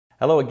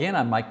Hello again,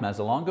 I'm Mike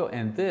Mazzalongo,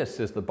 and this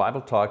is the Bible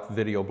Talk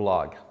video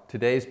blog.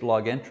 Today's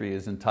blog entry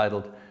is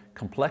entitled,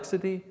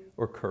 Complexity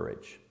or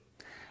Courage?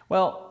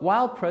 Well,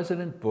 while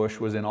President Bush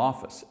was in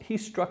office, he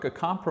struck a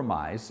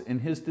compromise in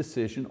his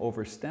decision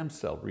over stem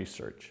cell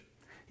research.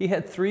 He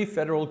had three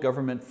federal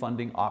government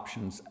funding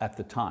options at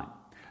the time.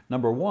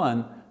 Number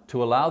one,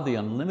 to allow the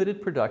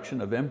unlimited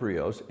production of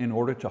embryos in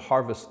order to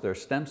harvest their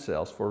stem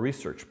cells for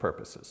research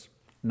purposes.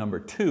 Number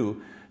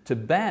two, to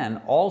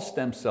ban all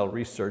stem cell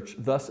research,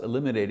 thus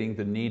eliminating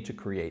the need to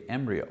create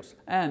embryos.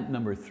 And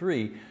number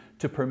three,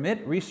 to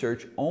permit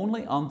research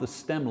only on the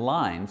stem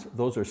lines,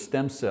 those are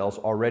stem cells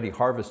already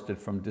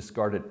harvested from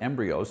discarded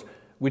embryos,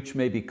 which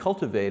may be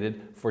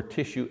cultivated for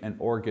tissue and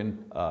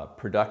organ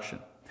production.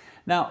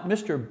 Now,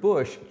 Mr.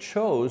 Bush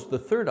chose the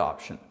third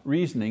option,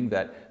 reasoning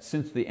that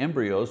since the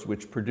embryos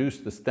which produce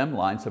the stem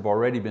lines have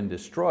already been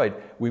destroyed,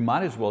 we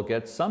might as well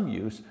get some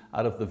use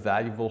out of the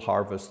valuable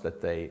harvest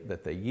that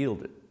they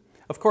yielded.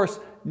 Of course,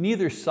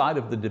 neither side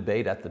of the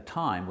debate at the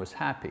time was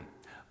happy.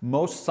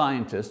 Most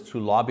scientists who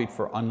lobbied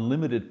for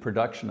unlimited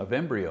production of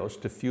embryos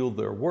to fuel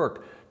their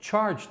work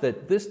charged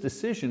that this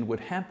decision would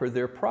hamper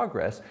their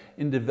progress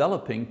in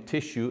developing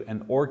tissue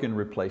and organ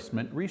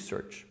replacement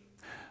research.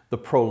 The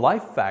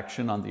pro-life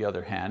faction, on the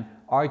other hand,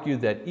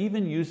 argued that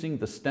even using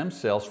the stem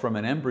cells from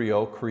an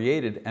embryo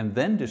created and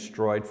then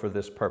destroyed for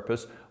this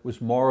purpose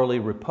was morally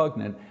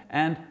repugnant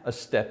and a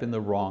step in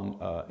the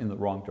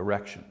wrong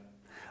direction.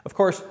 Of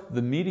course,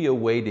 the media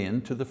weighed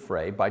in to the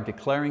fray by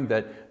declaring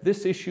that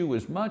this issue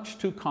was much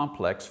too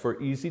complex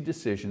for easy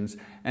decisions,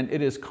 and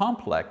it is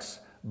complex,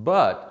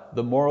 but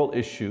the moral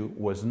issue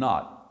was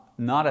not.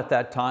 Not at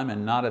that time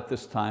and not at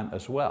this time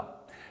as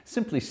well.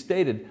 Simply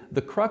stated,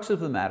 the crux of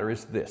the matter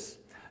is this: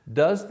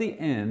 does the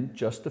end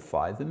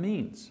justify the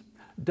means?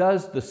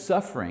 Does the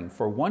suffering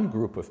for one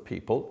group of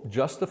people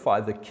justify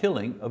the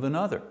killing of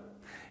another?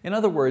 In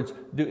other words,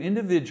 do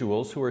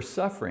individuals who are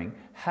suffering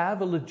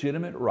have a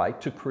legitimate right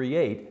to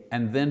create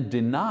and then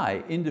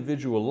deny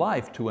individual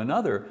life to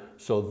another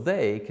so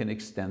they can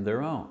extend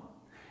their own?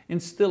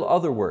 In still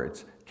other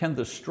words, can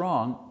the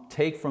strong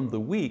take from the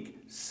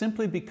weak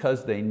simply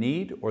because they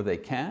need or they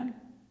can?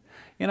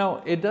 You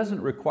know, it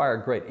doesn't require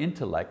great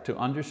intellect to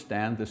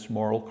understand this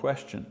moral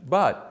question,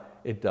 but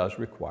it does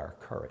require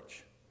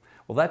courage.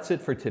 Well, that's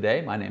it for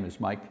today. My name is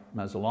Mike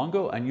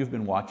Mazzalongo, and you've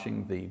been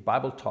watching the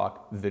Bible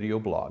Talk video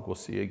blog. We'll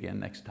see you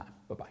again next time.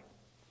 Bye-bye.